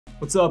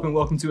What's up and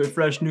welcome to a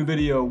fresh new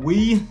video.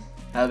 We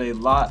have a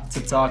lot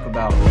to talk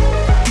about.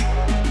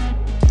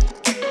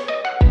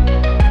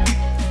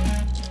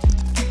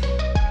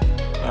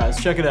 Alright,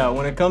 let's check it out.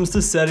 When it comes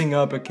to setting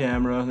up a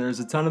camera, there's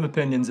a ton of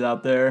opinions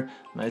out there.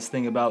 Nice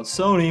thing about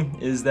Sony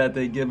is that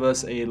they give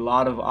us a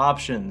lot of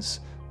options,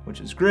 which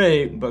is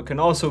great, but can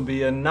also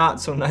be a not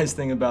so nice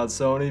thing about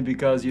Sony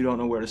because you don't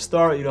know where to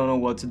start, you don't know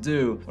what to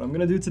do. What I'm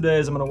gonna do today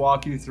is I'm gonna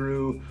walk you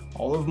through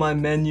all of my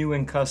menu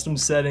and custom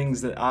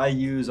settings that I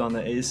use on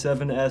the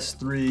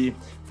A7S III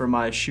for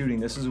my shooting.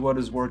 This is what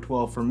has worked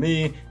well for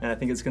me, and I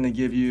think it's gonna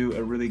give you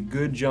a really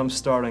good jump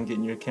start on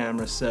getting your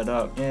camera set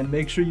up. And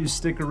make sure you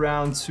stick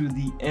around to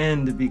the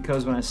end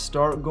because when I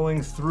start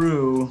going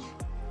through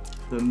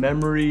the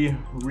memory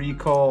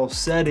recall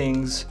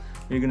settings,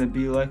 you're gonna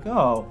be like,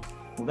 oh,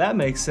 well, that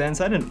makes sense.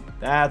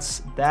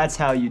 That's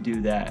how you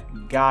do that.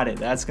 Got it.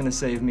 That's gonna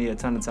save me a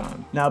ton of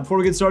time. Now, before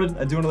we get started,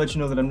 I do want to let you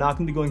know that I'm not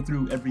gonna be going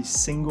through every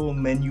single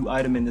menu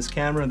item in this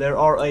camera. There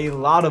are a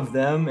lot of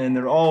them and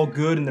they're all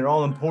good and they're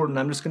all important.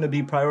 I'm just gonna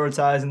be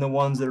prioritizing the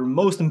ones that are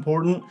most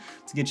important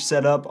to get you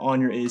set up on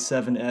your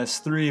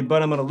A7S III,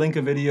 but I'm gonna link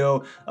a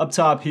video up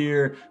top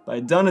here by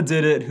Donna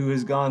Did It, who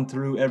has gone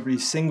through every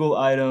single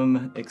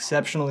item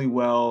exceptionally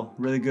well.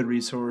 Really good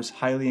resource.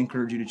 Highly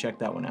encourage you to check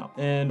that one out.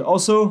 And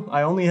also,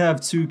 I only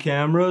have two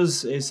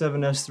cameras.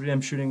 A7S III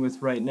I'm shooting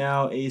with right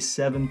now.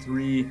 A7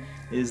 III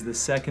is the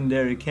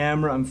secondary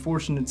camera. I'm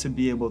fortunate to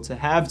be able to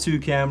have two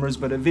cameras,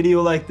 but a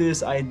video like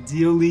this,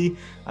 ideally,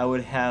 I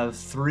would have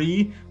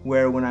three,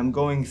 where when I'm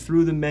going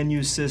through the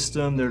menu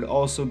system, there'd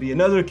also be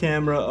another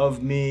camera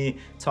of me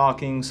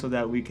talking so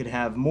that we could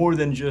have more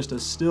than just a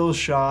still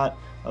shot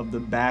of the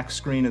back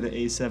screen of the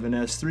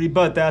A7S III,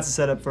 but that's a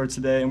setup for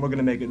today and we're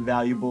gonna make it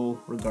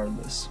valuable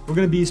regardless. We're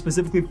gonna be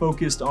specifically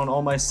focused on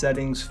all my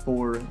settings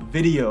for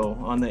video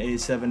on the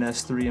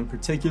A7S III in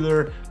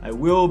particular. I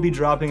will be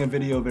dropping a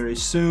video very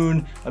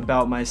soon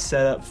about my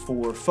setup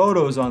for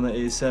photos on the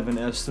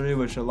A7S III,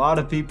 which a lot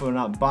of people are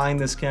not buying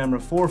this camera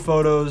for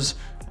photos.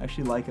 I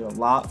actually like it a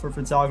lot for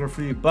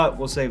photography, but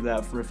we'll save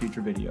that for a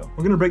future video.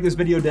 We're gonna break this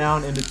video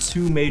down into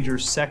two major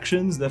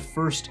sections. The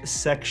first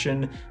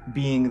section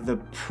being the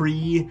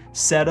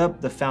pre-setup,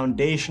 the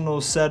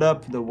foundational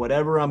setup, the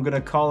whatever I'm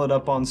gonna call it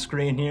up on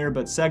screen here,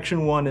 but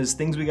section one is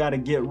things we gotta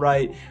get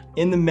right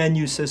in the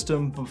menu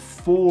system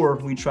before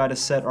we try to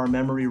set our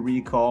memory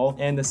recall.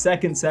 And the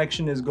second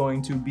section is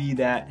going to be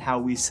that how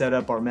we set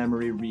up our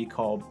memory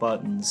recall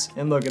buttons.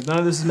 And look, if none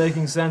of this is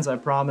making sense, I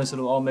promise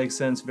it'll all make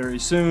sense very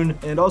soon.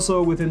 And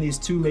also within these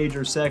two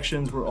major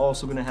sections, we're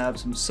also gonna have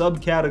some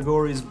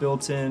subcategories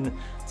built in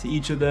to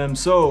each of them,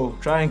 so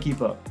try and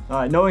keep up. All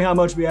right, knowing how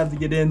much we have to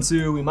get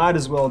into, we might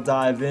as well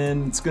dive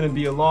in. It's gonna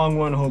be a long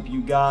one. Hope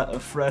you got a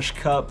fresh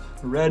cup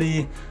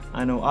ready.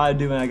 I know I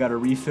do, and I got a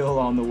refill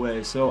on the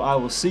way, so I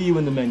will see you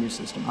in the menu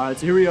system. All right,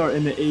 so here we are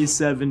in the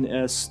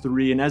A7S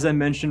III, and as I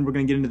mentioned, we're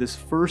gonna get into this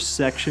first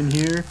section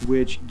here,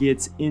 which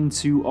gets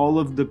into all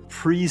of the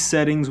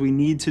pre-settings we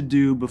need to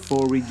do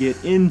before we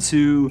get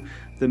into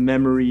the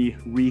memory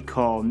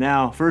recall.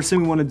 Now, first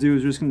thing we wanna do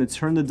is we're just gonna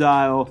turn the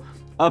dial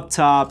up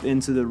top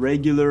into the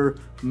regular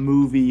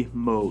movie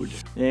mode.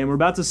 And we're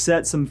about to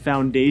set some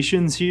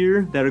foundations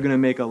here that are gonna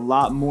make a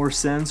lot more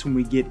sense when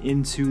we get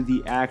into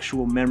the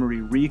actual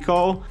memory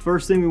recall.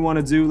 First thing we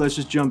wanna do, let's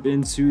just jump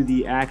into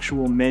the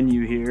actual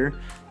menu here.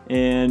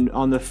 And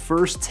on the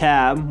first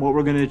tab, what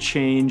we're gonna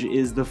change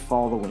is the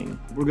following.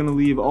 We're gonna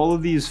leave all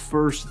of these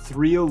first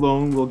three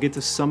alone. We'll get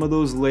to some of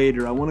those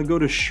later. I wanna go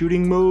to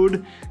shooting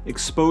mode,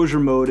 exposure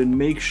mode, and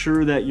make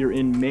sure that you're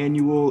in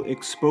manual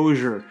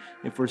exposure.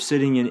 If we're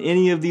sitting in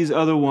any of these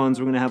other ones,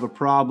 we're gonna have a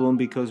problem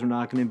because we're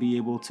not gonna be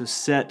able to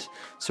set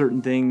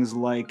certain things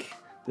like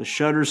the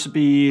shutter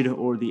speed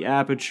or the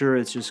aperture.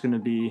 It's just gonna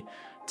be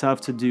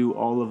tough to do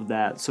all of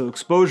that. So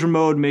exposure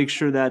mode, make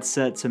sure that's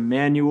set to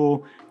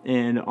manual.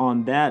 And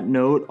on that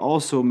note,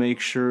 also make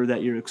sure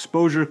that your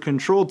exposure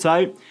control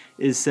type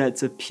is set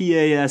to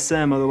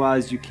PASM,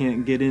 otherwise you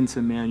can't get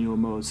into manual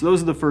mode. So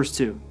those are the first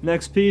two.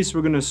 Next piece,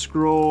 we're gonna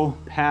scroll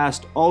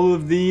past all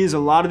of these. A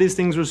lot of these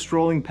things we're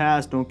scrolling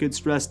past, don't get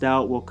stressed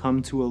out. We'll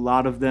come to a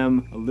lot of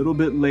them a little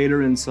bit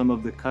later in some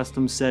of the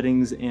custom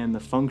settings and the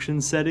function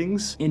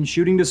settings. In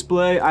shooting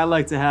display, I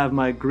like to have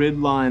my grid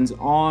lines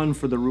on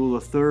for the rule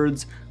of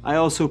thirds. I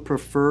also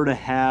prefer to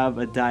have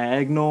a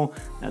diagonal,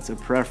 that's a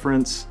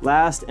preference.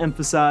 Last,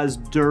 emphasize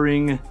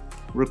during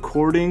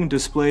recording,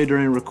 display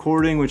during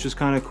recording, which is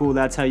kind of cool.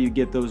 That's how you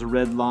get those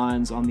red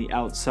lines on the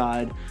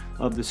outside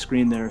of the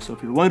screen there. So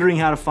if you're wondering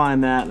how to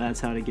find that,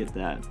 that's how to get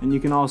that. And you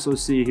can also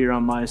see here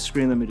on my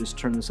screen, let me just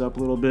turn this up a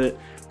little bit.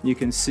 You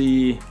can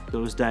see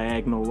those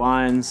diagonal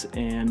lines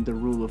and the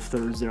rule of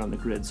thirds there on the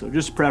grid. So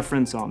just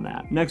preference on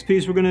that. Next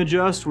piece we're gonna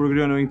adjust, we're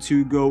going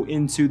to go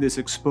into this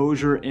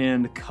exposure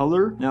and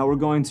color. Now we're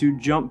going to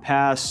jump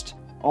past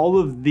all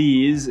of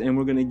these, and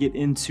we're gonna get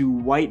into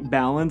white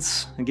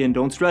balance. Again,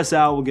 don't stress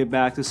out, we'll get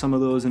back to some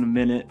of those in a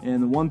minute.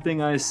 And the one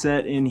thing I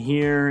set in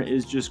here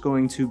is just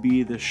going to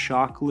be the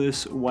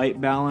shockless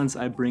white balance.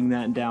 I bring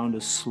that down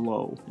to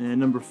slow. And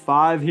number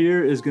 5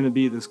 here is gonna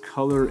be this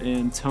color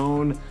and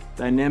tone.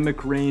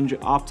 Dynamic range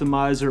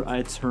optimizer,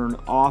 I turn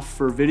off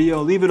for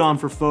video. Leave it on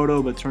for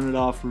photo, but turn it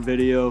off for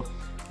video.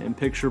 And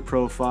picture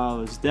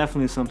profile is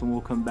definitely something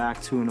we'll come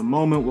back to in a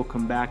moment. We'll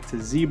come back to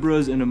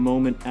zebras in a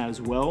moment as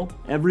well.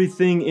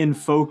 Everything in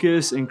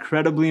focus,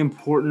 incredibly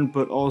important,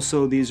 but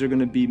also these are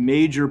gonna be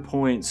major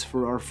points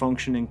for our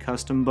function and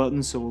custom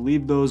buttons, so we'll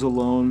leave those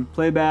alone.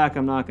 Playback,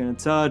 I'm not gonna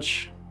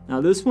touch.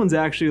 Now this one's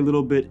actually a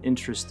little bit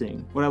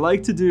interesting. What I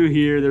like to do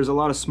here, there's a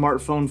lot of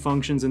smartphone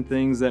functions and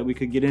things that we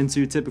could get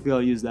into. Typically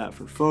I'll use that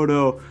for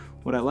photo.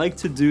 What I like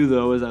to do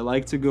though is I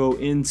like to go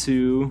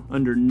into,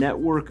 under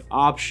network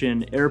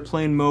option,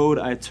 airplane mode,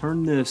 I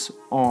turn this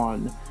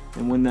on.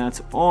 And when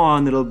that's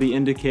on, it'll be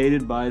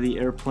indicated by the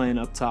airplane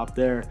up top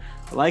there.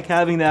 I like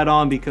having that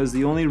on because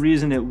the only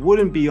reason it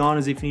wouldn't be on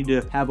is if you need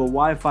to have a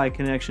Wi-Fi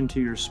connection to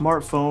your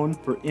smartphone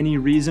for any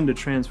reason to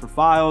transfer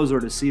files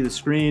or to see the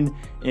screen.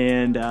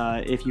 And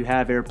if you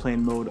have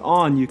airplane mode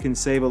on, you can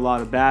save a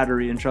lot of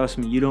battery. And trust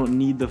me, you don't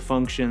need the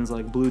functions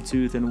like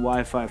Bluetooth and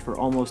Wi-Fi for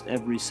almost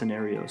every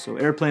scenario. So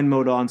airplane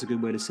mode on is a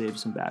good way to save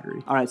some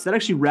battery. All right, so that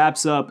actually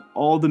wraps up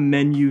all the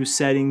menu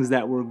settings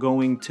that we're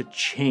going to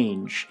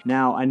change.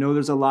 Now, I know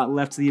there's a lot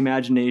left to the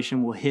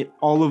imagination. We'll hit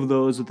all of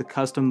those with the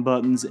custom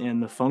buttons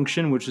and the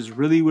function, which is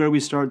really where we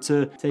start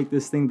to take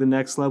this thing to the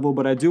next level.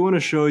 But I do want to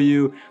show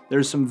you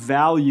there's some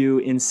value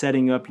in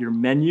setting up your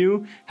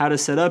menu. How to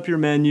set up your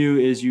menu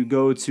is you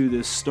go to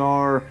this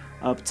star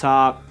up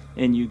top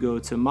and you go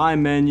to my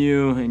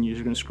menu and you're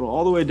going to scroll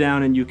all the way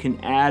down and you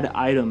can add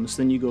items.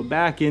 Then you go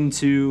back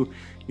into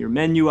your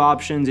menu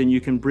options and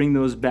you can bring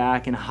those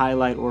back and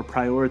highlight or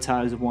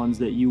prioritize the ones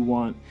that you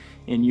want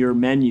in your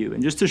menu.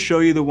 And just to show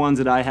you the ones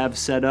that I have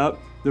set up,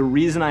 the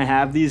reason I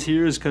have these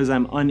here is because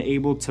I'm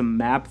unable to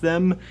map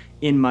them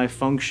in my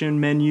function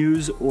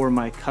menus or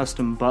my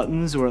custom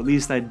buttons, or at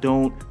least I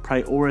don't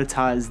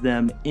prioritize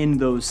them in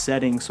those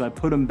settings. So I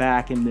put them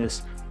back in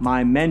this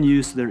my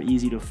menu so they're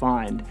easy to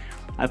find.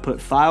 I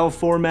put file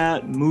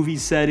format, movie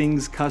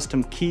settings,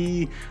 custom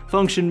key,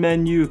 function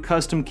menu,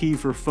 custom key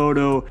for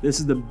photo. This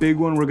is the big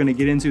one we're gonna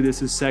get into.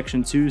 This is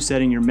section 2,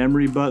 setting your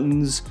memory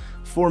buttons,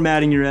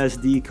 formatting your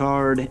SD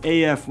card,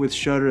 AF with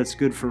shutter, that's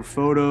good for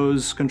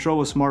photos, control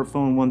with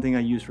smartphone, one thing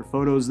I use for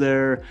photos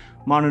there,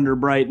 monitor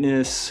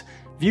brightness,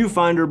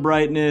 viewfinder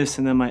brightness,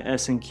 and then my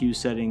S&Q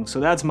settings. So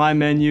that's my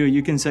menu.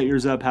 You can set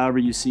yours up however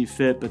you see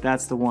fit, but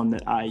that's the one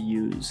that I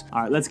use.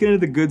 All right, let's get into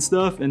the good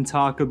stuff and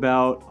talk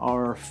about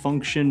our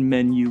function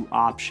menu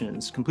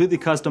options. Completely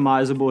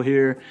customizable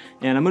here.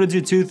 And I'm gonna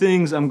do 2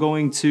 things. I'm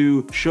going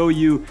to show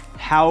you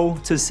how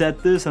to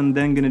set this. I'm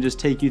then gonna just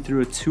take you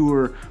through a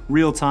tour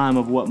real time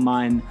of what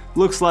mine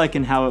looks like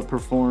and how it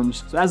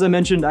performs. So as I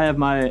mentioned, I have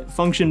my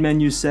function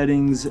menu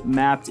settings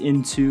mapped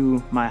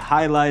into my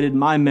highlighted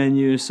my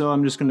menu. So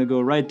I'm just gonna go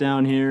right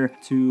down here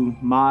to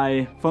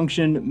my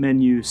function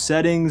menu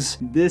settings.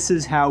 This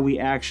is how we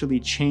actually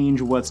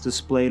change what's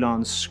displayed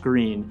on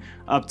screen.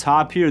 Up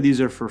top here, these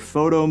are for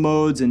photo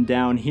modes, and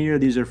down here,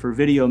 these are for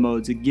video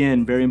modes.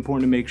 Again, very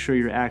important to make sure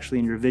you're actually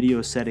in your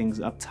video settings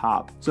up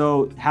top.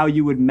 So how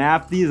you would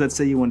map these, let's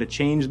say you want to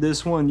change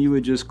this one, you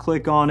would just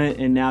click on it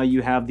and now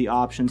you have the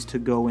options to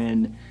go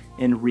in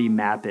and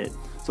remap it.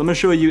 So I'm gonna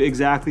show you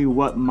exactly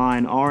what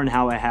mine are and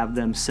how I have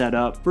them set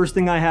up. First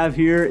thing I have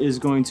here is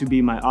going to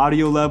be my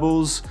audio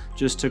levels,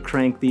 just to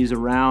crank these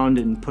around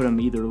and put them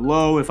either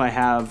low if I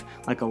have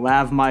like a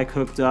lav mic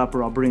hooked up,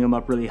 or I'll bring them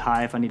up really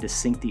high if I need to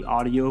sync the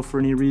audio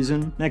for any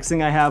reason. Next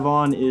thing I have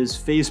on is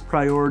face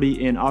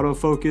priority and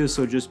autofocus,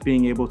 so just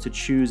being able to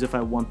choose if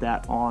I want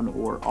that on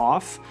or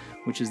off,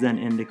 which is then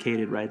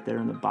indicated right there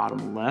in the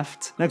bottom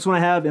left. Next one I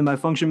have in my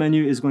function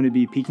menu is going to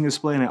be peaking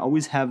display, and I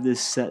always have this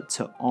set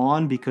to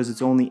on because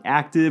it's only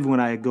active when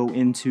I go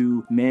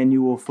into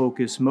manual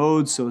focus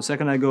mode. So the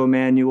second I go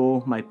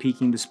manual, my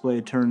peaking display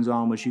turns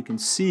on, which you can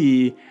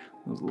see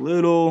those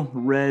little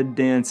red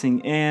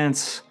dancing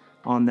ants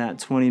on that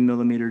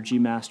 20mm G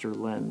Master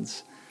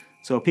lens.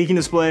 So peaking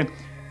display,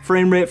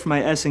 frame rate for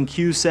my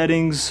S&Q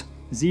settings,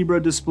 zebra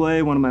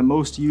display, one of my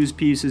most used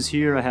pieces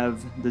here. I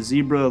have the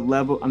zebra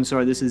level, I'm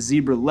sorry, this is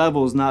zebra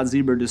levels, not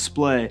zebra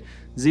display.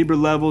 Zebra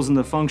levels in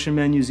the function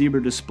menu,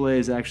 zebra display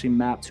is actually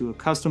mapped to a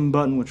custom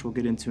button, which we'll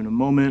get into in a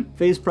moment.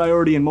 Face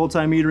priority and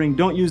multimetering,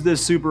 don't use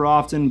this super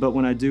often, but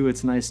when I do,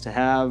 it's nice to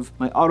have.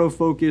 My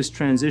autofocus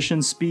transition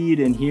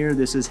speed, and here,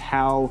 this is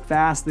how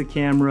fast the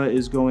camera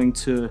is going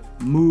to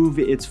move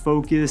its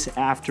focus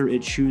after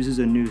it chooses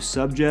a new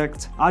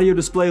subject. Audio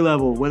display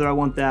level, whether I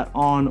want that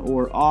on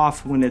or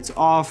off. When it's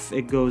off,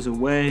 it goes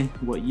away,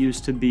 what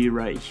used to be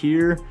right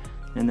here.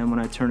 And then when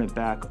I turn it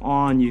back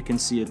on, you can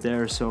see it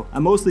there. So I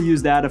mostly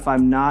use that if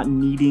I'm not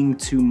needing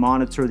to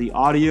monitor the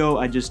audio.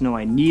 I just know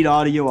I need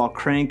audio. I'll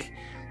crank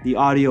the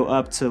audio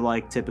up to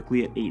like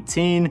typically at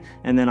 18,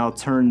 and then I'll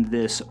turn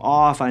this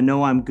off. I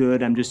know I'm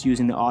good. I'm just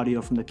using the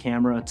audio from the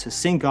camera to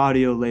sync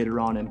audio later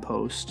on in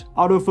post.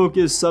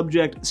 Autofocus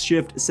subject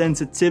shift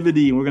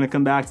sensitivity. We're gonna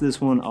come back to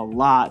this one a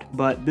lot,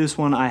 but this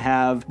one I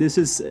have, this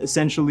is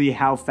essentially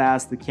how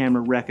fast the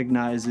camera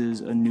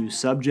recognizes a new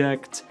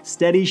subject.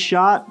 Steady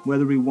shot,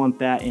 whether we want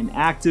that in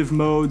active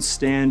mode,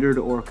 standard,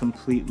 or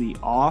completely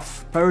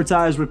off.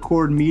 Prioritize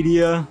record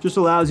media, just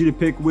allows you to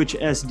pick which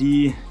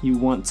SD you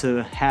want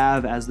to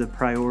have as the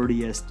priority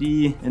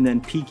SD, and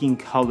then peaking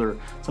color.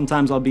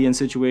 Sometimes I'll be in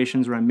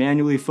situations where I'm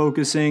manually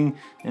focusing,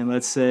 and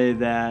let's say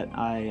that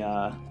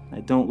I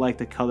don't like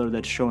the color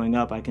that's showing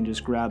up. I can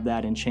just grab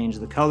that and change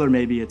the color.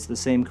 Maybe it's the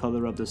same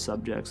color of the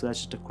subject, so that's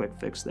just a quick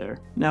fix there.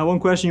 Now, one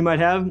question you might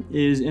have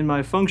is, in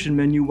my function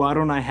menu, why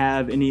don't I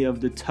have any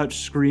of the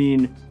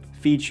touchscreen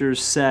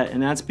features set?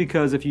 And that's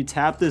because if you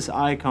tap this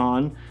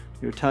icon,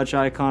 your touch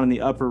icon in the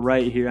upper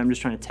right here, I'm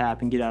just trying to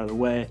tap and get out of the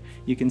way,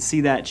 you can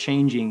see that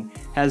changing.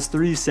 Has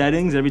 3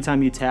 settings. Every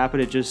time you tap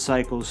it, it just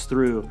cycles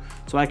through.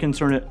 So I can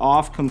turn it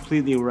off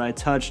completely where I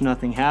touch,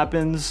 nothing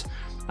happens.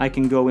 I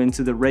can go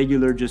into the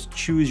regular, just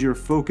choose your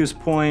focus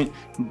point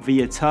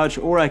via touch,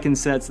 or I can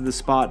set to the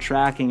spot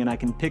tracking and I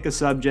can pick a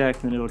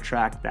subject and it'll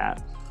track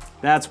that.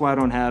 That's why I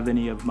don't have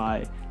any of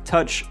my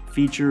touch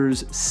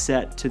features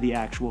set to the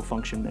actual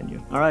function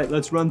menu. All right,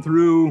 let's run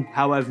through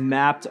how I've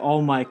mapped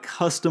all my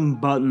custom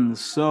buttons.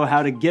 So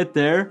how to get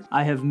there,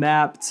 I have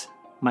mapped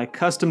my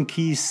custom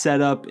keys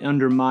setup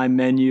under my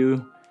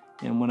menu.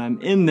 And when I'm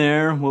in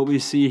there, what we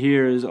see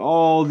here is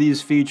all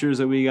these features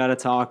that we gotta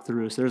talk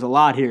through. So there's a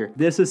lot here.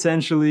 This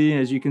essentially,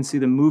 as you can see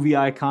the movie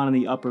icon in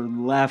the upper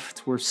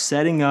left, we're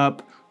setting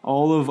up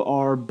all of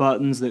our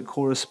buttons that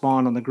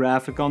correspond on the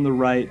graphic on the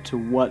right to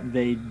what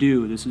they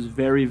do. This is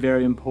very,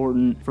 very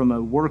important from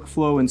a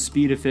workflow and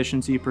speed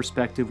efficiency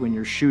perspective when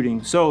you're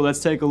shooting. So let's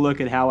take a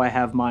look at how I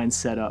have mine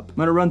set up. I'm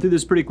gonna run through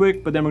this pretty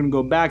quick, but then we're gonna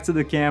go back to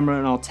the camera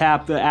and I'll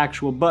tap the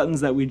actual buttons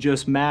that we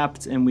just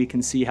mapped and we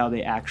can see how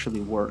they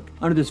actually work.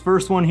 Under this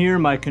first one here,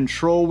 my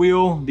control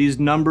wheel, these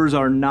numbers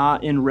are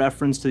not in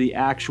reference to the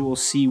actual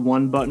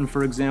C1 button,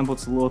 for example.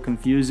 It's a little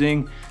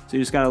confusing. So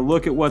you just gotta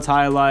look at what's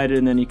highlighted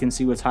and then you can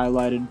see what's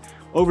highlighted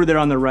over there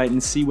on the right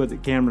and see what the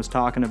camera's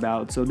talking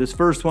about. So this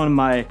first one,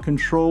 my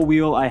control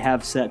wheel, I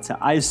have set to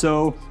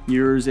ISO.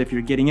 Yours, if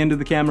you're getting into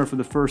the camera for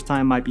the first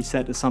time, might be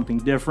set to something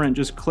different.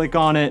 Just click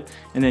on it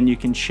and then you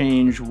can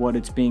change what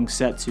it's being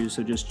set to.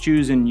 So just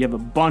choose, and you have a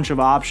bunch of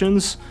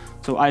options.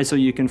 So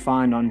ISO you can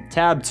find on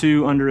tab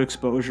 2 under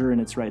exposure, and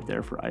it's right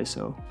there for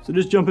ISO. So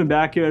just jumping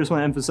back here, I just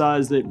want to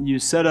emphasize that you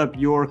set up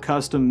your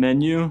custom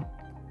menu,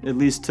 at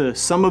least to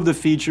some of the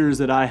features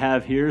that I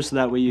have here, so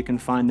that way you can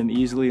find them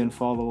easily and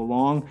follow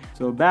along.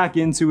 So back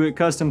into it,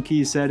 custom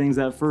key settings,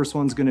 that first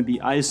one's gonna be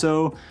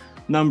ISO.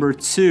 Number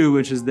 2,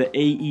 which is the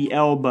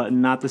AEL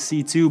button, not the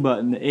C2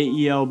 button, the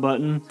AEL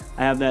button,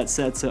 I have that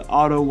set to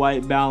auto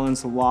white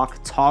balance lock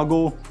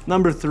toggle.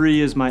 Number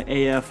 3 is my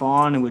AF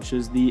on, which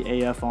is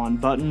the AF on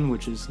button,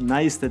 which is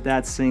nice that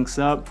that syncs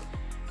up.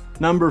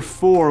 Number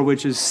 4,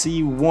 which is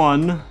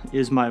C1,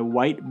 is my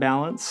white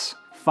balance.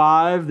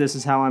 5, this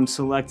is how I'm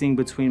selecting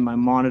between my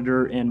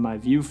monitor and my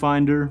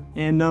viewfinder.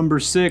 And number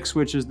 6,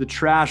 which is the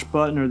trash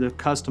button or the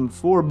custom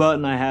 4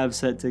 button, I have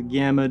set to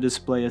gamma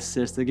display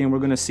assist. Again, we're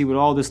gonna see what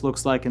all this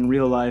looks like in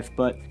real life,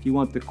 but if you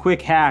want the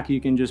quick hack, you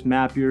can just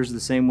map yours the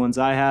same ones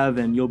I have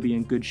and you'll be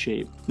in good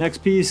shape. Next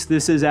piece,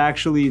 this is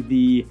actually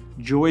the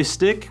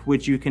joystick,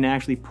 which you can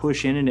actually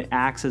push in and it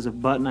acts as a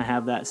button. I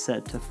have that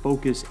set to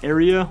focus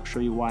area. I'll show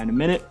you why in a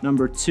minute.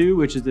 Number 2,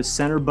 which is the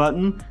center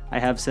button, I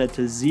have set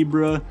to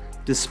zebra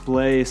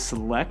display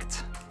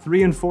select.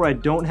 3 and 4, I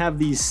don't have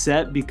these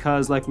set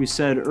because, like we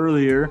said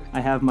earlier,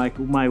 I have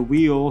my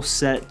wheel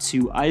set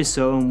to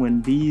ISO, and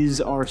when these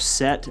are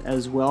set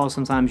as well,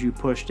 sometimes you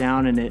push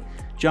down and it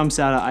jumps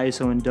out of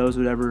ISO and does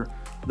whatever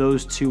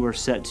those 2 are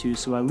set to.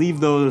 So I leave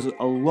those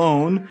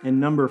alone. And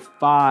number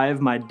 5,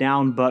 my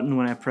down button,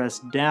 when I press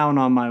down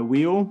on my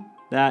wheel,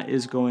 that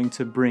is going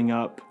to bring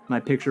up my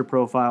picture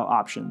profile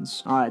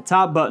options. All right,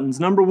 top buttons.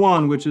 Number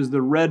 1, which is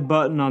the red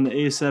button on the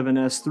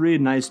A7S3,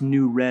 nice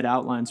new red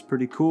outline's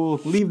pretty cool.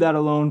 Leave that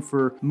alone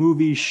for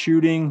movie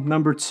shooting.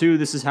 Number 2,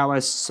 this is how I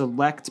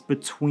select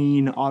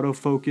between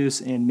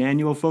autofocus and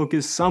manual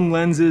focus. Some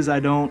lenses I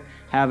don't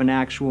have an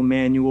actual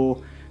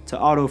manual to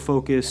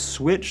autofocus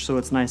switch, so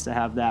it's nice to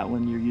have that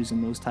when you're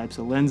using those types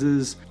of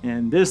lenses.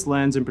 And this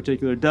lens in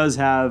particular does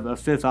have a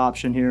 5th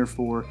option here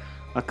for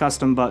a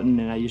custom button,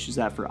 and I use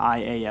that for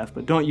IAF,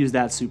 but don't use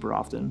that super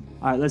often.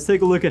 All right, let's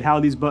take a look at how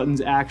these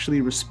buttons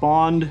actually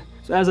respond.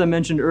 So as I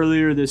mentioned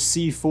earlier, this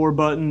C4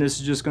 button, this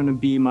is just gonna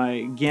be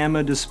my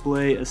gamma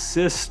display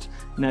assist,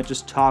 and that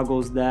just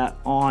toggles that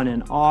on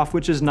and off,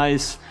 which is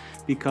nice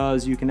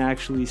because you can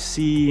actually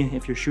see,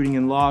 if you're shooting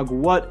in log,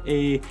 what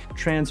a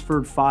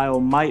transferred file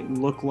might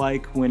look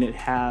like when it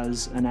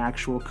has an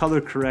actual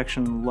color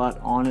correction LUT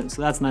on it.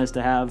 So that's nice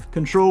to have.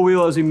 Control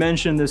wheel, as we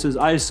mentioned, this is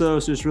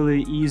ISO, so it's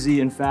really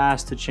easy and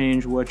fast to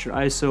change what your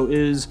ISO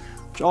is.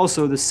 Which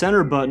also, the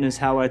center button is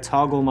how I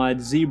toggle my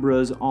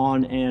zebras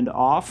on and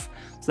off.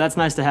 So that's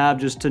nice to have,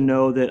 just to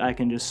know that I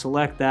can just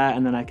select that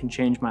and then I can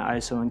change my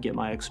ISO and get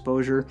my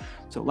exposure.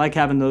 So like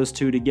having those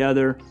two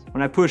together.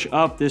 When I push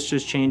up, this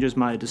just changes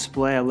my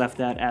display. I left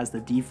that as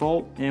the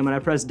default. And when I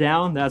press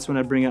down, that's when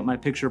I bring up my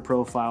picture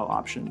profile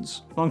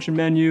options. Function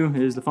menu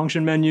is the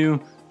function menu.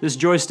 This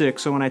joystick,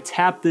 so when I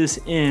tap this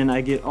in,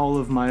 I get all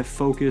of my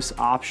focus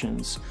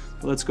options.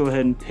 Let's go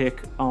ahead and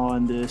pick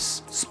on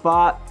this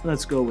spot.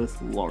 Let's go with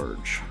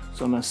large.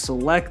 So I'm gonna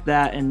select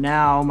that, and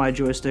now my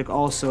joystick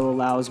also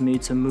allows me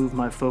to move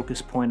my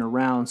focus point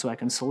around, so I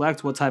can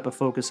select what type of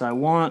focus I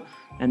want,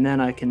 and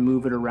then I can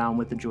move it around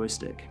with the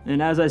joystick.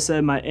 And as I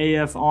said, my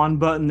AF on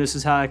button, this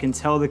is how I can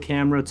tell the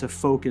camera to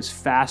focus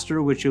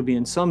faster, which you'll be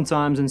in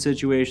sometimes in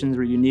situations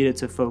where you need it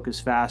to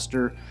focus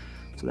faster.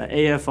 So that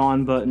AF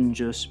on button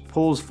just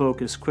pulls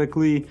focus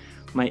quickly.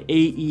 My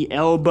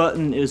AEL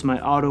button is my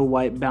auto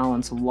white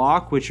balance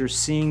lock, which you're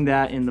seeing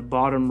that in the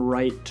bottom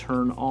right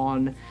turn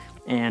on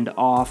and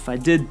off. I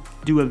did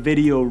do a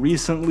video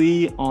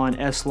recently on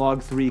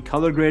S-Log3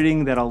 color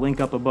grading that I'll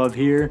link up above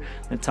here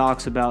that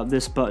talks about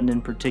this button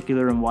in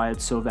particular and why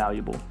it's so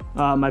valuable.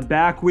 My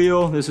back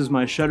wheel, this is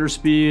my shutter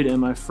speed, and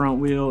my front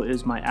wheel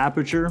is my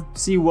aperture.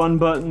 C1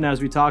 button,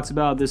 as we talked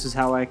about, this is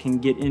how I can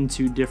get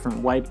into different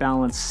white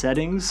balance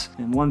settings.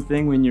 And one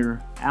thing, when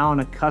you're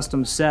on a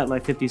custom set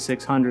like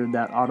 5600,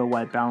 that auto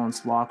white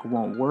balance lock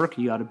won't work.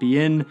 You gotta be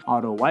in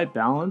auto white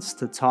balance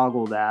to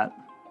toggle that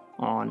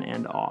on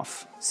and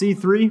off.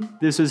 C3,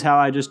 this is how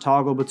I just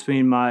toggle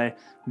between my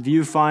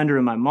viewfinder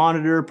and my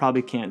monitor.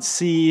 Probably can't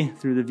see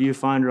through the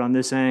viewfinder on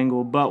this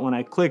angle, but when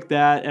I click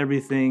that,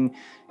 everything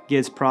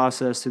gets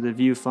processed to the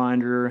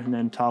viewfinder and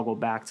then toggle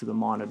back to the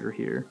monitor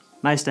here.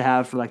 Nice to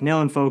have for like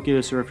nail and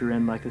focus, or if you're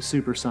in like a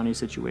super sunny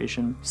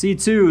situation.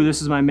 C2,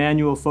 this is my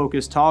manual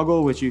focus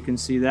toggle, which you can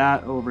see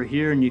that over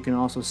here, and you can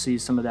also see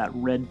some of that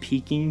red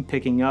peaking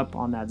picking up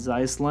on that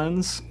Zeiss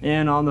lens.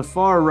 And on the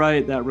far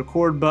right, that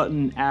record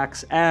button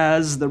acts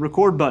as the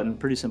record button.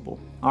 Pretty simple.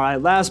 All right,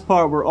 last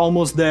part, we're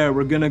almost there.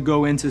 We're gonna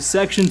go into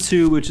section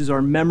 2, which is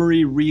our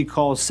memory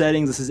recall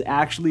settings. This is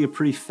actually a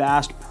pretty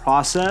fast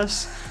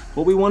process.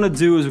 What we wanna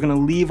do is we're gonna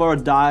leave our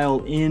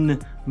dial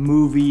in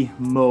movie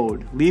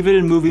mode. Leave it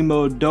in movie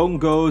mode. Don't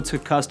go to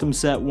custom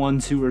set 1,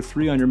 2, or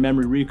 3 on your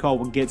memory recall.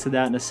 We'll get to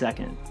that in a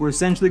second. We're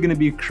essentially going to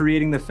be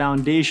creating the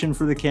foundation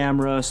for the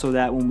camera so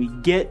that when we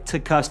get to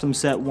custom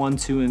set 1,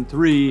 2, and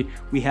 3,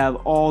 we have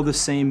all the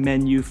same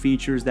menu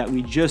features that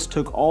we just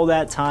took all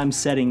that time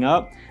setting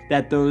up,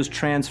 that those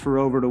transfer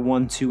over to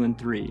 1, 2, and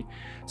 3.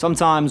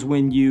 Sometimes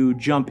when you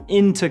jump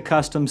into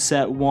custom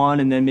set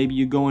 1 and then maybe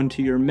you go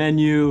into your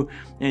menu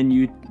and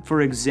you,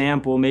 for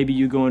example, maybe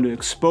you go into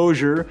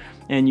exposure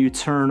and you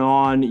turn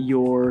on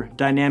your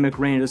dynamic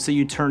range. Let's say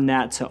you turn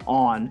that to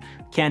on.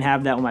 Can't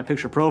have that when my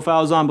picture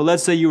profile is on, but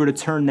let's say you were to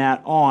turn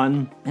that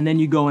on and then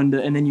you go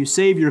into, and then you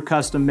save your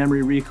custom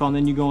memory recall, and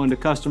then you go into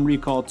custom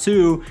recall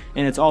 2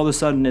 and it's all of a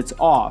sudden it's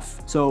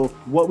off. So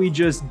what we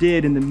just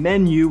did in the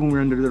menu when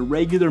we're under the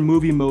regular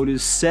movie mode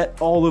is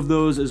set all of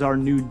those as our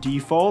new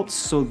defaults,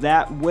 so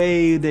that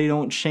way they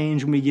don't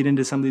change when we get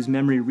into some of these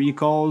memory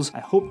recalls. I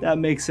hope that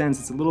makes sense.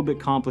 It's a little bit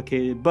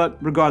complicated, but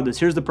regardless,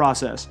 here's the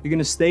process. You're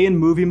gonna stay in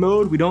movie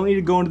mode. We don't need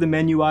to go into the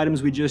menu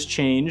items we just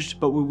changed,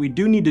 but what we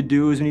do need to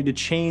do is we need to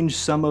change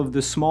some of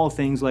the small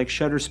things like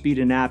shutter speed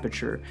and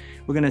aperture.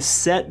 We're gonna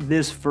set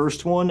this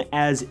first one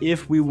as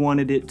if we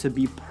wanted it to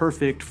be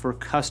perfect for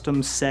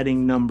custom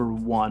setting number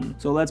 1.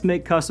 So let's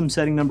make custom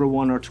setting number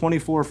 1 our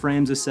 24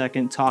 frames a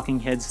second talking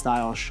head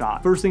style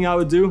shot. First thing I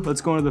would do,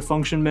 let's go into the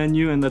function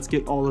menu and let's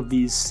get all of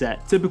these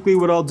set. Typically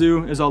what I'll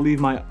do is I'll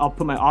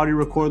put my audio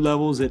record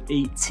levels at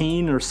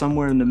 18 or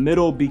somewhere in the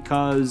middle,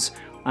 because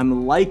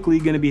I'm likely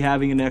going to be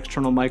having an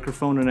external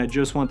microphone and I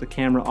just want the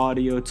camera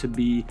audio to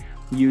be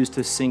used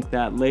to sync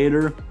that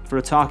later. For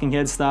a talking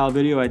head style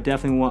video, I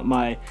definitely want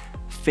my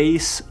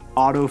face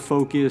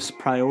autofocus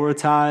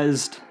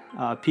prioritized.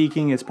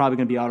 Peaking is probably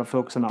going to be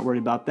autofocus, I'm not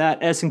worried about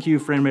that. S&Q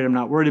frame rate I'm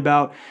not worried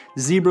about.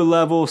 Zebra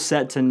level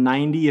set to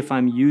 90 if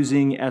I'm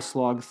using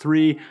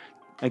S-Log3.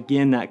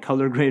 Again, that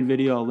color grade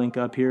video I'll link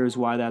up here is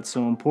why that's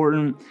so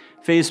important.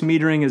 Face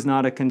metering is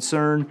not a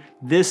concern.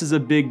 This is a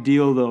big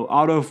deal though.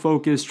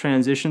 Autofocus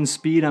transition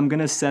speed, I'm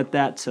gonna set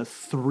that to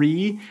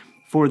 3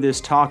 for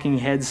this talking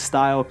head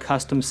style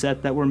custom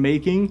set that we're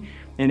making.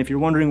 And if you're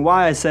wondering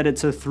why I set it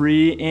to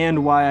 3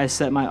 and why I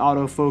set my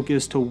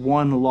autofocus to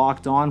 1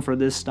 locked on for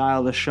this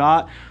style of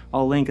shot,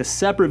 I'll link a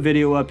separate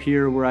video up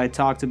here where I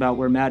talked about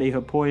where Matty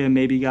Hapoya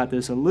maybe got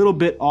this a little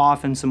bit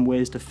off and some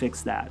ways to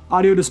fix that.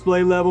 Audio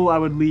display level I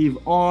would leave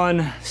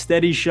on.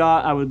 Steady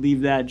shot I would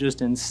leave that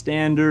just in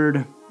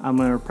standard. I'm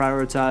going to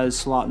prioritize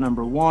slot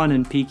number 1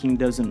 and peaking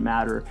doesn't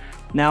matter.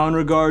 Now in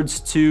regards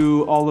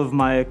to all of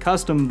my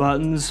custom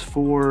buttons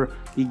for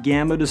the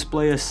gamma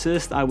display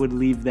assist, I would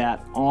leave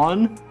that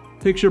on.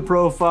 Picture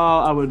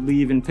profile, I would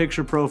leave in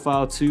picture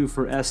profile 2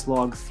 for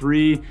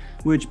S-Log3,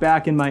 which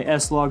back in my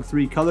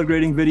S-Log3 color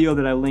grading video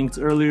that I linked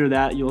earlier,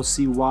 that you'll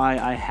see why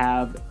I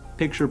have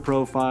picture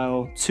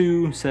profile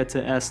 2 set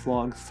to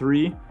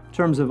S-Log3. In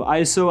terms of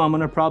ISO, I'm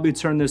gonna probably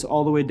turn this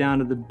all the way down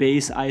to the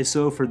base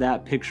ISO for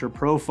that picture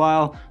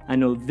profile. I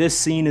know this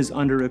scene is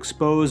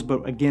underexposed,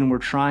 but again, we're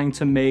trying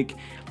to make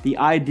the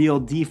ideal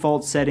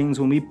default settings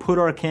when we put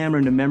our camera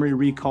into memory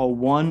recall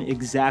 1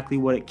 exactly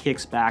what it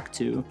kicks back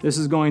to. This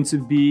is going to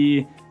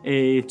be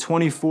a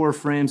 24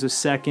 frames a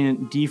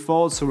second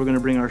default, so we're gonna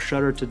bring our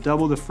shutter to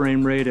double the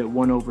frame rate at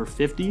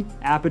 1/50.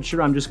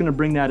 Aperture, I'm just gonna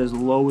bring that as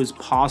low as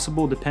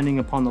possible. Depending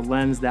upon the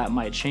lens, that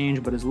might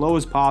change, but as low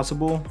as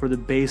possible for the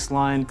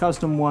baseline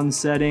custom 1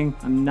 setting.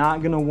 I'm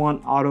not gonna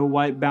want auto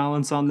white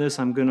balance on this.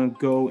 I'm gonna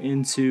go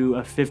into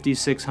a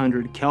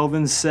 5600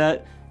 Kelvin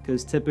set,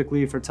 because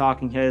typically for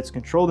talking head, it's a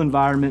controlled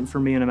environment for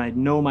me, and I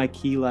know my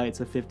key light's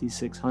a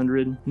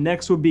 5600.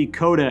 Next would be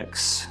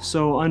codecs.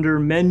 So under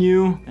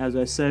menu, as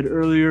I said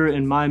earlier,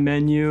 in my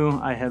menu,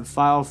 I have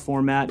file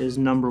format is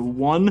number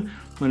 1. I'm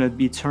gonna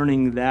be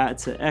turning that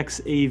to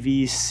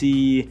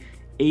XAVC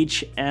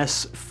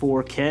HS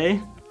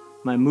 4K.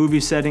 My movie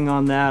setting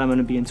on that, I'm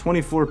gonna be in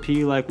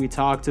 24p like we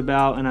talked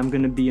about, and I'm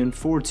gonna be in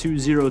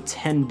 420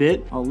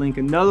 10-bit. I'll link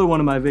another one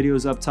of my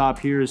videos up top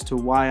here as to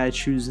why I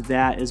choose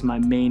that as my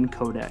main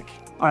codec.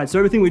 All right, so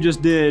everything we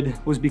just did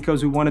was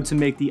because we wanted to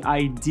make the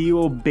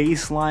ideal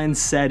baseline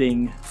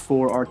setting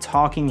for our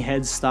talking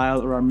head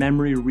style or our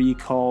memory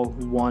recall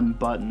 1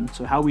 button.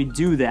 So how we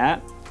do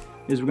that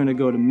is we're gonna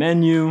go to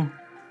menu,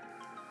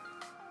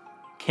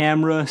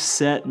 camera,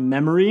 set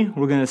memory.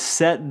 We're gonna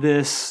set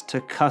this to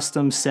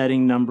custom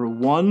setting number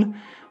 1.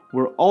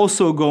 We're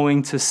also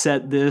going to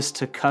set this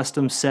to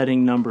custom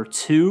setting number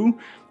 2.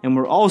 And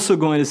we're also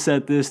going to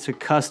set this to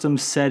custom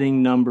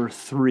setting number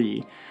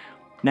 3.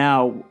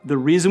 Now, the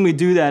reason we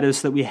do that is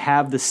so that we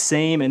have the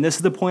same, and this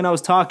is the point I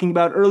was talking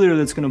about earlier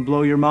that's gonna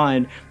blow your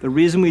mind. The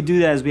reason we do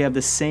that is we have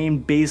the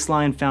same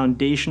baseline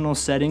foundational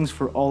settings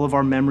for all of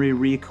our memory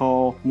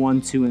recall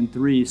 1, 2, and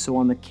 3. So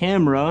on the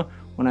camera,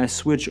 when I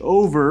switch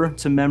over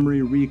to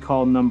memory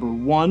recall number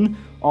 1,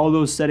 all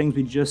those settings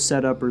we just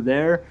set up are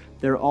there.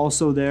 They're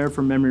also there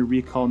for memory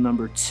recall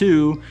number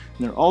 2,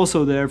 and they're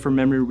also there for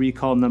memory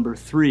recall number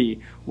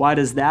 3. Why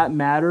does that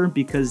matter?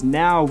 Because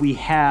now we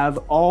have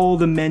all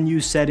the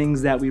menu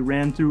settings that we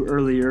ran through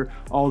earlier,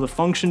 all the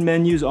function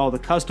menus, all the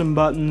custom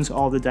buttons,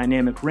 all the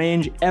dynamic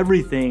range,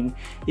 everything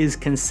is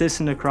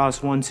consistent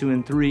across 1, 2,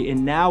 and 3.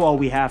 And now all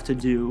we have to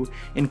do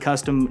in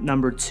custom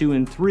number 2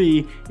 and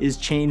 3 is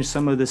change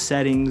some of the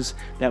settings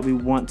that we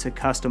want to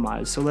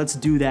customize. So let's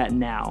do that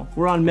now.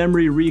 We're on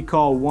memory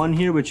recall 1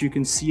 here, which you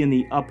can see in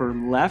the upper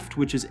left,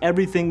 which is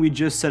everything we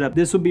just set up.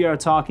 This will be our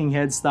talking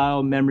head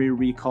style memory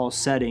recall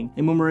setting.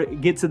 And when we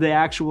get to the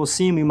actual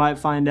scene, we might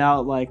find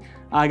out like,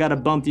 I gotta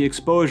bump the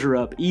exposure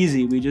up.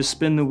 Easy, we just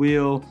spin the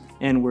wheel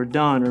and we're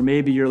done. Or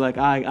maybe you're like,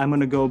 I'm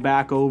gonna go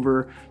back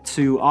over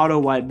to auto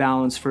white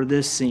balance for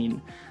this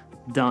scene.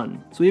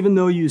 Done. So even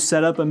though you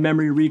set up a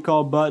memory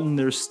recall button,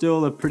 there's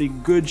still a pretty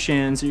good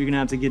chance that you're gonna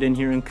have to get in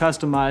here and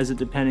customize it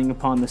depending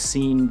upon the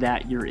scene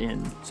that you're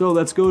in. So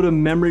let's go to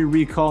memory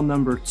recall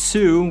number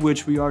 2,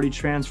 which we already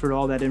transferred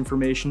all that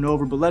information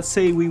over, but let's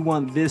say we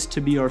want this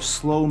to be our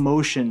slow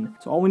motion.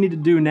 So all we need to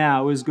do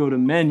now is go to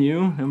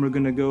menu, and we're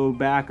gonna go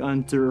back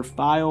under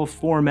file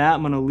format.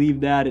 I'm gonna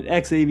leave that at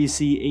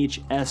XAVC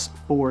HS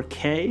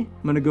 4K.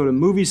 I'm gonna go to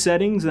movie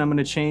settings, and I'm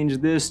gonna change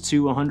this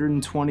to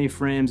 120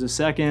 frames a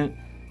second.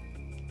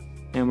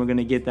 And we're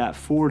gonna get that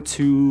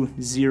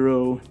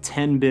 420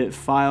 10-bit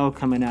file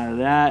coming out of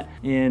that.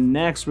 And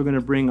next we're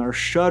gonna bring our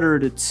shutter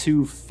to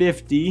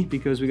 250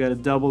 because we gotta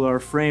double our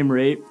frame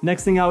rate.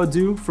 Next thing I would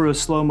do for a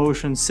slow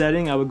motion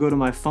setting, I would go to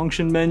my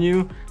function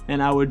menu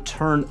and I would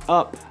turn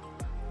up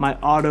my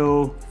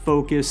auto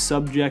focus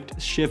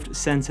subject shift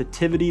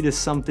sensitivity to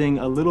something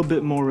a little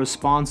bit more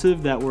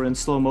responsive that we're in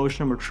slow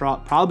motion. We're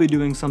probably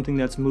doing something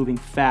that's moving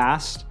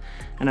fast,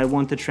 and I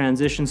want the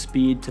transition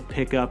speed to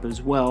pick up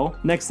as well.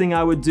 Next thing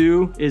I would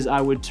do is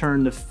I would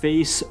turn the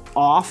face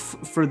off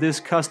for this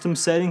custom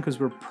setting because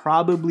we're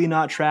probably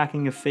not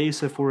tracking a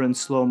face if we're in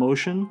slow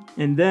motion.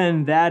 And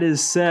then that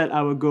is set,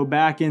 I would go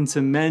back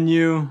into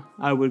menu,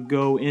 I would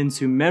go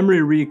into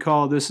memory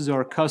recall. This is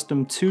our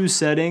custom 2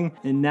 setting,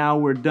 and now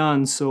we're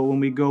done. So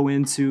when we go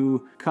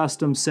into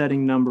custom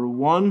setting number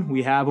 1,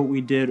 we have what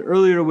we did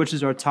earlier, which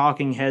is our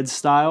talking head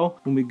style.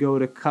 When we go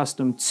to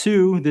custom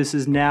 2, this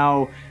is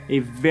now a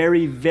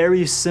very,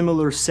 very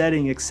similar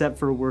setting, except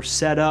for we're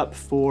set up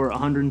for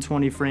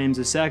 120 frames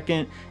a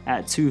second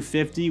at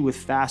 250 with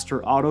faster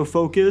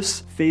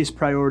autofocus. Face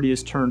priority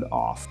is turned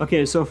off.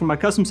 Okay, so for my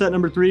custom set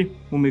number 3,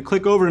 when we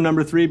click over to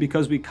number 3,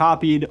 because we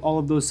copied all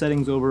of those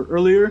settings over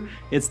earlier,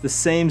 it's the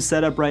same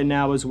setup right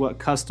now as what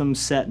custom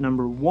set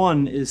number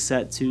 1 is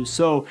set to.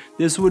 So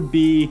this would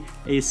be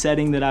a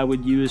setting that I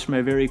would use for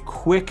my very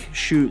quick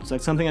shoots,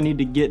 like something I need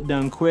to get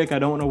done quick. I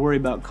don't want to worry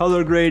about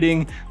color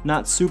grading,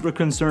 not super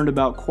concerned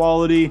about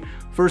quality.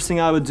 First thing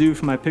I would do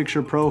for my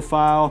picture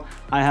profile,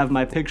 I have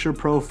my picture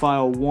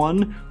profile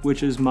 1,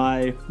 which is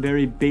my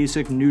very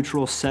basic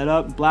neutral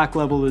setup. Black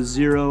level is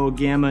 0,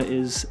 gamma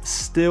is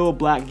still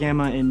black,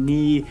 gamma, and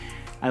knee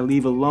I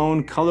leave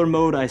alone. Color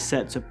mode I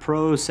set to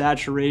Pro,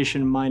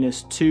 saturation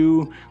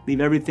 -2.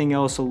 Leave everything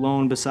else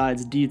alone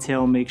besides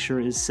detail, make sure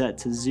is set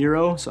to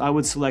 0. So I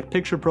would select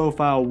picture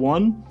profile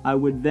 1. I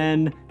would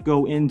then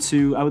go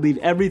into, I would leave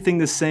everything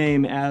the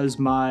same as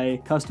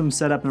my custom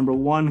setup number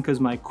 1,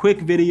 because my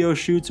quick video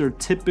shoots are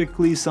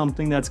typically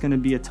something that's going to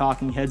be a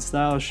talking head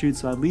style shoot.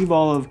 So I'd leave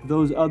all of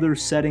those other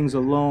settings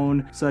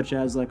alone, such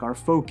as like our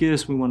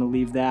focus. We want to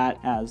leave that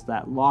as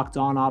that locked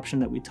on option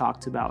that we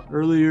talked about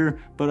earlier.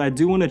 But I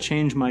do want to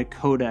change my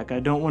codec. I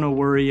don't want to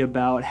worry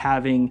about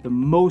having the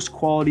most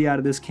quality out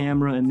of this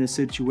camera in this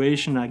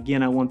situation.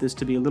 Again, I want this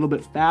to be a little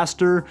bit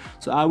faster.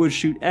 So I would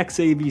shoot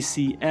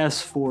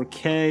A7siii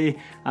 4K.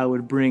 I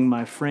would bring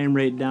my frame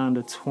rate down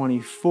to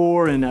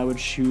 24, and I would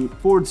shoot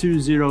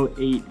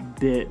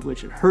 4208-bit,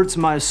 which it hurts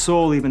my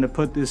soul even to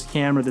put this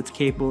camera that's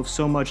capable of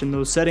so much in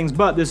those settings,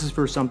 but this is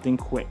for something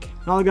quick.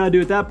 And all I gotta do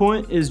at that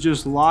point is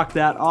just lock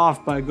that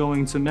off by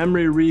going to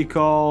memory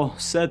recall,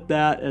 set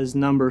that as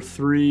number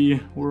 3.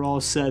 We're all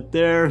set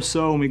there.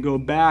 So when we go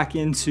back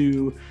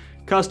into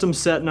custom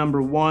set number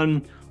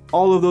 1,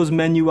 all of those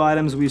menu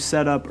items we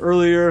set up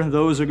earlier,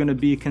 those are gonna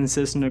be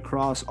consistent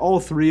across all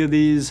 3 of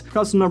these.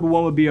 Custom number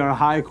 1 would be our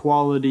high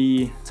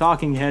quality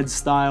talking head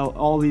style.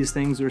 All these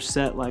things are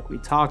set like we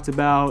talked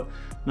about.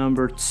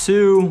 Number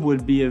 2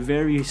 would be a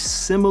very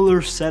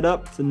similar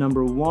setup to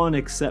number 1,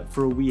 except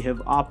for we have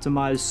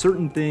optimized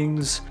certain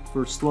things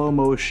for slow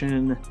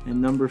motion. And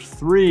number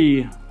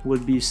 3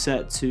 would be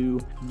set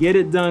to get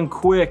it done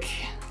quick.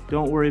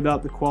 Don't worry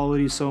about the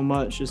quality so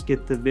much, just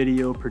get the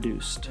video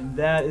produced. And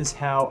that is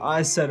how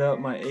I set up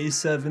my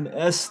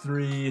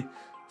A7S3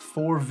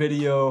 for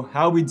video.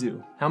 How we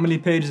do? How many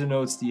pages of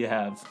notes do you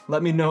have?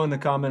 Let me know in the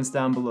comments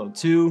down below.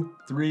 2,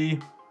 3,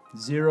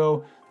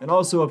 0. And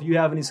also, if you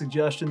have any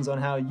suggestions on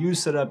how you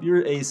set up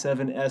your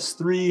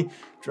A7S3,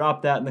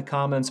 drop that in the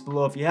comments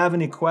below. If you have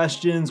any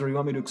questions or you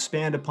want me to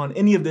expand upon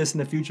any of this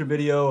in a future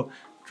video,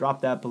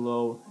 drop that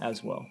below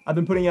as well. I've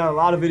been putting out a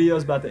lot of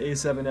videos about the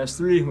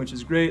A7S3, which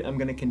is great. I'm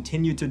gonna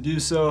continue to do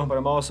so, but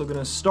I'm also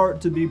gonna start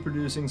to be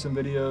producing some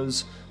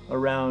videos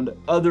around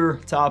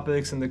other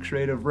topics in the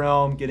creative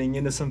realm, getting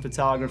into some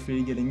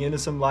photography, getting into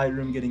some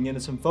Lightroom, getting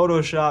into some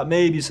Photoshop,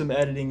 maybe some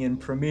editing in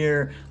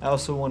Premiere. I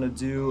also wanna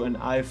do an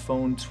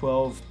iPhone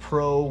 12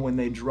 Pro when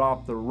they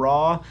drop the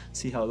RAW,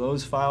 see how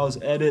those files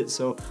edit.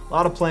 So a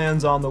lot of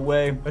plans on the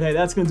way, but hey,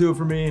 that's gonna do it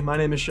for me. My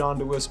name is Sean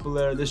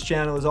DeWispelaire. This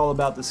channel is all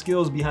about the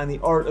skills behind the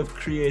art of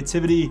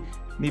creativity.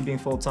 Me being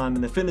full-time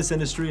in the fitness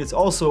industry, it's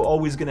also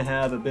always gonna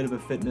have a bit of a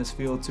fitness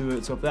feel to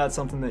it. So if that's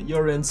something that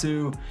you're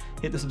into,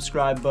 hit the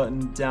subscribe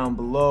button down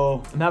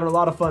below. I'm having a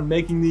lot of fun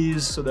making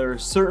these, so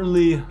there's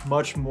certainly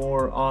much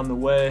more on the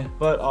way,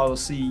 but I'll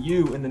see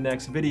you in the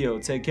next video.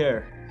 Take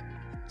care.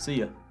 See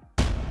ya.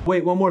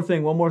 Wait, one more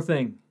thing.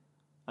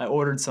 I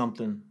ordered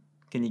something.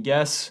 Can you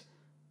guess?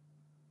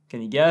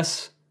 Can you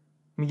guess?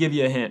 Let me give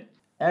you a hint.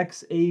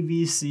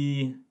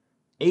 A7siii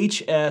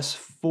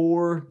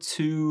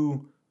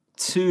HS422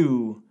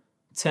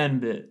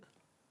 10-bit.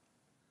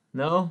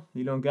 No?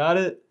 You don't got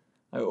it?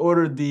 I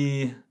ordered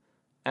the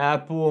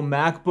Apple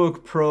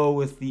MacBook Pro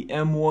with the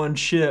M1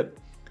 chip.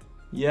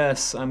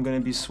 Yes, I'm going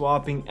to be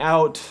swapping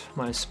out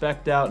my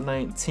spec'd out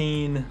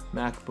 19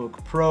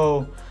 MacBook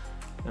Pro.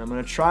 And I'm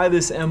going to try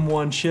this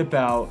M1 chip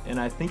out, and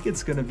I think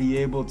it's going to be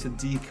able to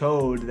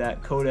decode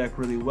that codec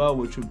really well,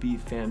 which would be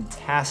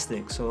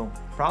fantastic. So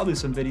probably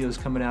some videos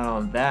coming out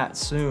on that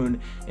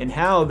soon, and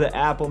how the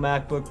Apple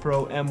MacBook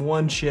Pro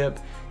M1 chip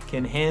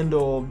can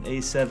handle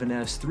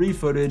A7S3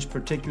 footage,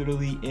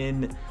 particularly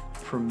in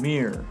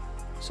Premiere.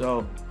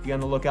 So be on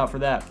the lookout for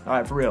that. All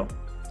right, for real.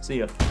 See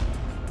ya.